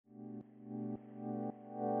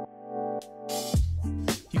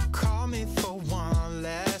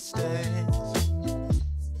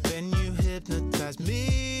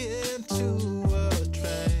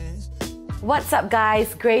What's up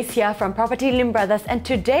guys, Grayce here from PropertyLimBrothers, and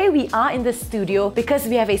today we are in the studio because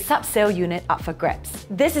we have a sub-sale unit up for grabs.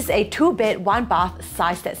 This is a 2-bed, 1-bath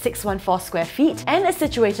sized at 614 square feet and is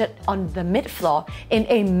situated on the mid-floor in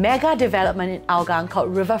a mega development in Hougang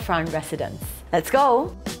called Riverfront Residences. Let's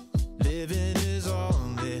go! Living is all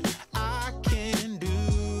that I can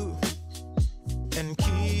do, and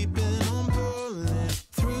keeping on pulling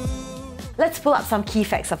through. Let's pull up some key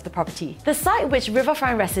facts of the property. The site which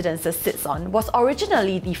Riverfront Residences sits on was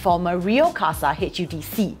originally the former Rio Casa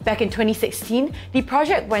HUDC. Back in 2016, the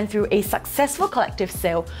project went through a successful collective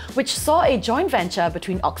sale which saw a joint venture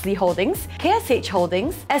between Oxley Holdings, KSH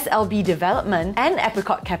Holdings, SLB Development and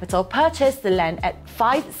Apricot Capital purchase the land at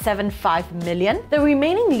 575 million. The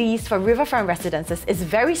remaining lease for Riverfront Residences is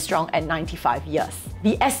very strong at 95 years.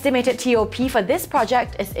 The estimated TOP for this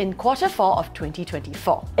project is in Q4 of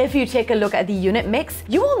 2024. If you take a look at the unit mix,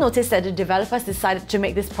 you will notice that the developers decided to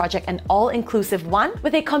make this project an all-inclusive one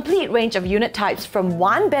with a complete range of unit types from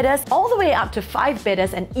 1-bedders all the way up to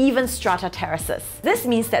 5-bedders and even strata terraces. This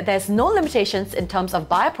means that there's no limitations in terms of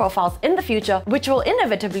buyer profiles in the future, which will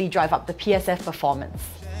inevitably drive up the PSF performance.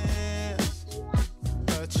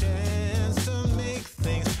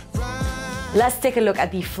 Let's take a look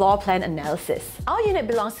at the floor plan analysis. Our unit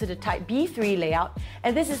belongs to the Type B3 layout,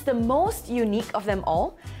 and this is the most unique of them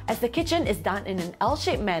all, as the kitchen is done in an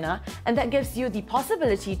L-shaped manner, and that gives you the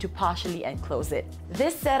possibility to partially enclose it.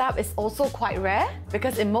 This setup is also quite rare,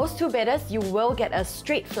 because in most 2-bedders you will get a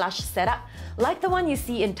straight flush setup, like the one you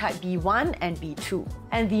see in Type B1 and B2.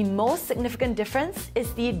 And the most significant difference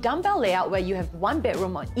is the dumbbell layout, where you have 1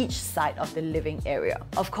 bedroom on each side of the living area.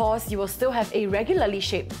 Of course, you will still have a regularly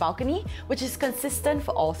shaped balcony, which is consistent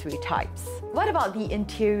for all 3 types. What about the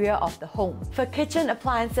interior of the home? For kitchen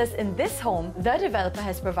appliances in this home, the developer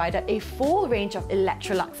has provided a full range of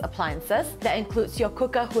Electrolux appliances that includes your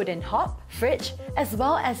cooker hood and hob, fridge, as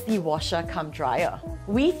well as the washer cum dryer.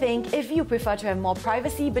 We think if you prefer to have more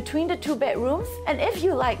privacy between the 2 bedrooms, and if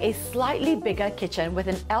you like a slightly bigger kitchen with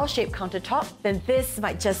an L-shaped countertop, then this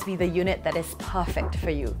might just be the unit that is perfect for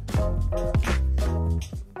you.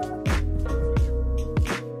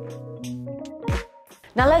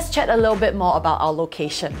 Now let's chat a little bit more about our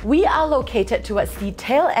location. We are located towards the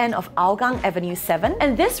tail end of Hougang Avenue 7,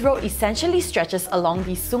 and this road essentially stretches along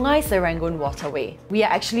the Serangoon waterway. We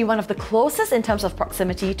are actually one of the closest in terms of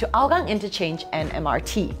proximity to Hougang interchange and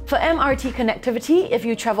MRT. For MRT connectivity, if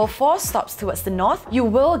you travel 4 stops towards the north, you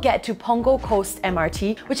will get to Punggol Coast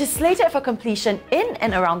MRT, which is slated for completion in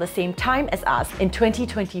and around the same time as us in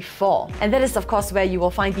 2024. And that is of course where you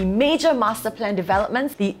will find the major master plan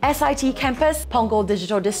developments, the SIT campus, Punggol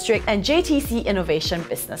Digital District and JTC Innovation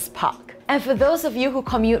Business Park. And for those of you who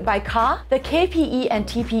commute by car, the KPE and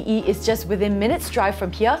TPE is just within minutes drive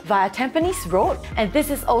from here via Tampines Road, and this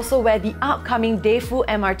is also where the upcoming Defu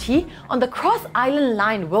MRT on the Cross Island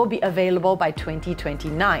line will be available by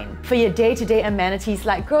 2029. For your day-to-day amenities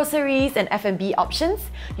like groceries and F&B options,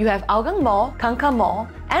 you have Hougang Mall, Kangkar Mall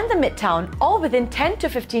and the Midtown, all within 10 to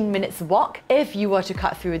 15 minutes walk if you were to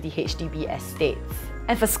cut through the HDB estates.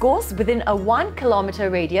 And for schools, within a 1-kilometer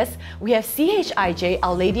radius, we have CHIJ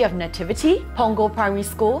Our Lady of Nativity, Punggol Primary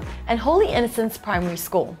School, and Holy Innocents Primary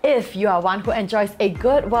School. If you are one who enjoys a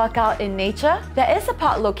good workout in nature, there is a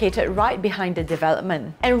park located right behind the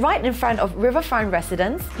development. And right in front of Riverfront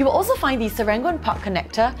Residence, you will also find the Serangoon Park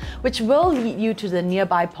connector, which will lead you to the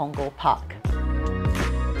nearby Punggol Park.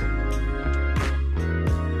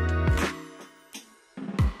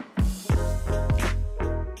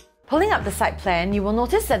 Pulling up the site plan, you will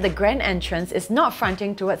notice that the grand entrance is not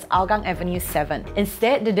fronting towards Hougang Avenue 7.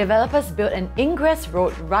 Instead, the developers built an ingress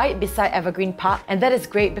road right beside Evergreen Park, and that is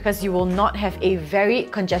great because you will not have a very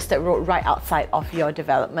congested road right outside of your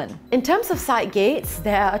development. In terms of side gates,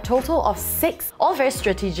 there are a total of 6, all very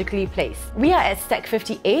strategically placed. We are at Stack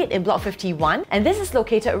 58 in Block 51, and this is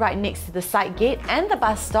located right next to the side gate and the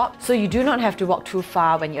bus stop, so you do not have to walk too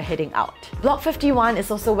far when you're heading out. Block 51 is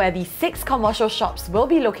also where the 6 commercial shops will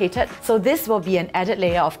be located, so this will be an added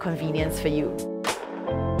layer of convenience for you.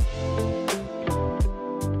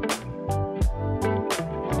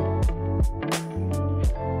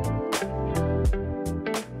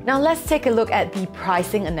 Now let's take a look at the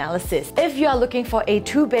pricing analysis. If you are looking for a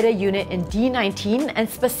 2-bedder unit in D19 and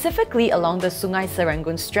specifically along the Sungai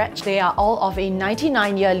Serangoon stretch, they are all of a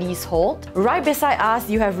 99-year leasehold. Right beside us,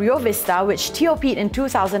 you have Rio Vista, which TOP'd in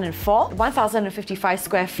 2004, 1,055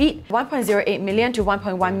 square feet, 1.08 million to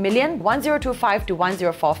 1.1 million, 1025 to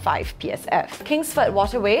 1045 PSF. Kingsford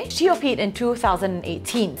Waterway, TOP'd in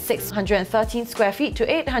 2018, 613 square feet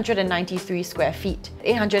to 893 square feet,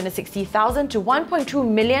 860,000 to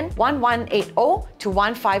 1.2 million, million-1180 to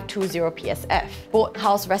 1520 PSF. Boat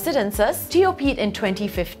House Residences TOP'd in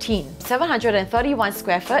 2015, 731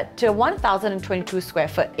 square foot to 1022 square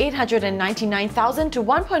foot, 899,000 to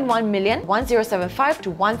 1.1 million, 1075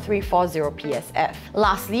 to 1340 PSF.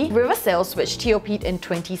 Lastly, River Sales, which TOP'd in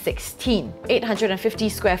 2016, 850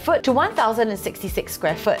 square foot to 1066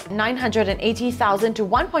 square foot, 980,000 to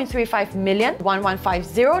 1.35 million,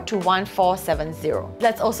 1150 to 1470.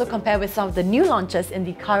 Let's also compare with some of the new launches in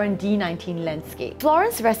the current D19 landscape.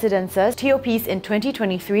 Florence Residences TOPs in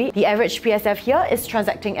 2023, the average PSF here is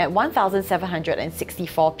transacting at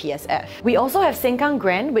 1,764 PSF. We also have Sengkang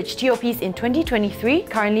Grand, which TOPs in 2023,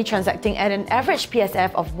 currently transacting at an average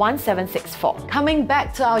PSF of 1,764. Coming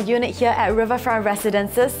back to our unit here at Riverfront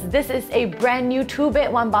Residences, this is a brand new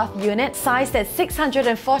 2-bed 1-bath unit sized at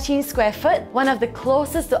 614 square foot, one of the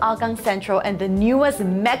closest to Hougang Central and the newest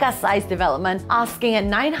mega-sized development, asking at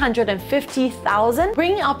 950,000,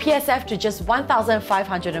 bringing our PSF to just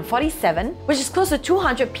 1,547, which is close to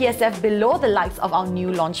 200 PSF below the likes of our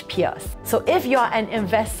new launch peers. So if you are an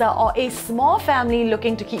investor or a small family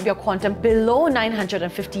looking to keep your quantum below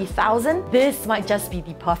 950,000, this might just be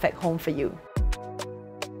the perfect home for you.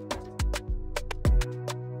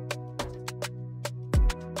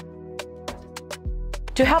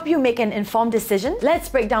 To help you make an informed decision, let's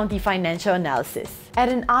break down the financial analysis. At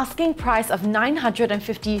an asking price of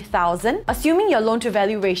 950,000, assuming your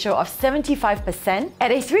loan-to-value ratio of 75%,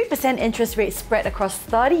 at a 3% interest rate spread across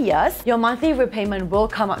 30 years, your monthly repayment will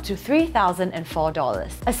come up to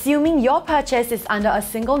 $3,004. Assuming your purchase is under a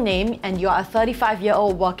single name and you are a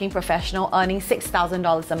 35-year-old working professional earning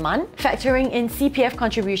 $6,000 a month, factoring in CPF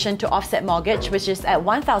contribution to offset mortgage, which is at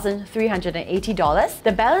 $1,380,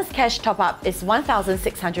 the balance cash top-up is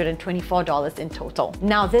 $1,624 in total.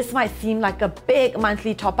 Now, this might seem like a big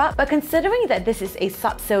monthly top-up, but considering that this is a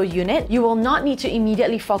sub-sale unit, you will not need to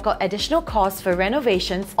immediately fork out additional costs for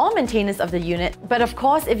renovations or maintenance of the unit. But of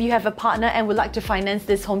course, if you have a partner and would like to finance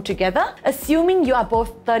this home together, assuming you are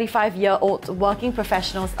both 35-year-old working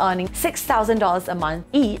professionals earning $6,000 a month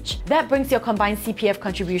each, that brings your combined CPF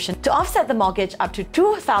contribution to offset the mortgage up to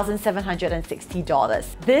 $2,760.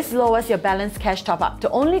 This lowers your balance cash top-up to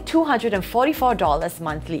only $244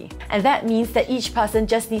 monthly. And that means that each person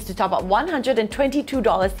just needs to top up $122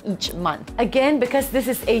 each month. Again, because this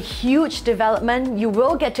is a huge development, you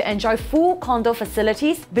will get to enjoy full condo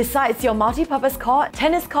facilities besides your multi-purpose court,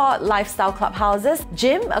 tennis court, lifestyle clubhouses,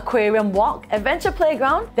 gym, aquarium walk, adventure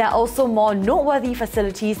playground. There are also more noteworthy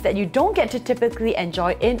facilities that you don't get to typically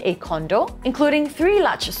enjoy in a condo, including 3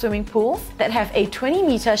 large swimming pools that have a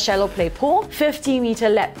 20-meter shallow play pool, 50-meter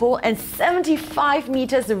lap pool, and 75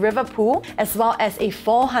 meters river pool, as well as a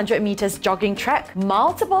 400 meters jogging track,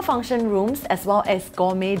 multiple function rooms, as well as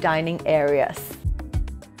gourmet dining areas.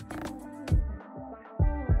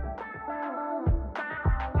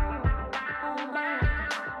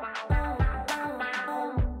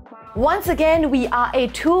 Once again, we are a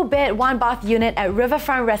 2-bed 1-bath unit at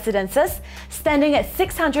Riverfront Residences, standing at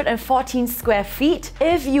 614 square feet.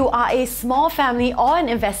 If you are a small family or an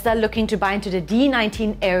investor looking to buy into the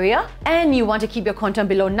D19 area and you want to keep your quantum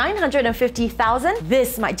below 950,000,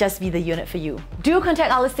 this might just be the unit for you. Do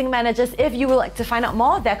contact our listing managers if you would like to find out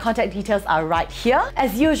more. Their contact details are right here.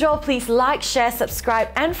 As usual, please like, share, subscribe,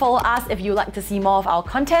 and follow us if you would like to see more of our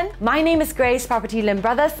content. My name is Grayce,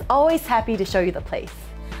 PropertyLimBrothers. Always happy to show you the place.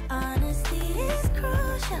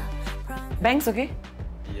 Banks okay?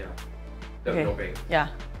 Yeah. Okay. No bank. Yeah.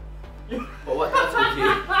 But what's okay?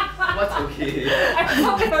 What's okay?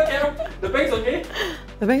 The bank's okay?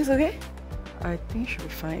 The bank's okay? I think it should be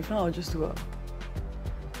fine. If not, I'll just do a...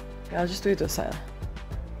 Yeah, I'll just do it to the side.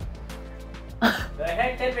 The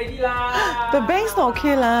heck can ready lah! The bank's not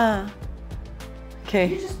okay lah. Okay.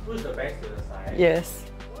 You just push the banks to the side? Yes.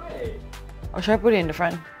 Why? Or should I put it in the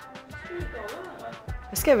front? Just put it down lah.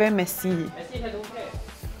 I get very messy. Messy hair don't care.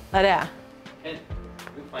 Like that? Can. You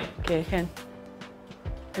fine. Okay, can.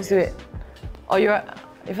 Let's do it. Or you're...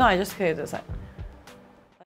 If not, I just clear it to the side.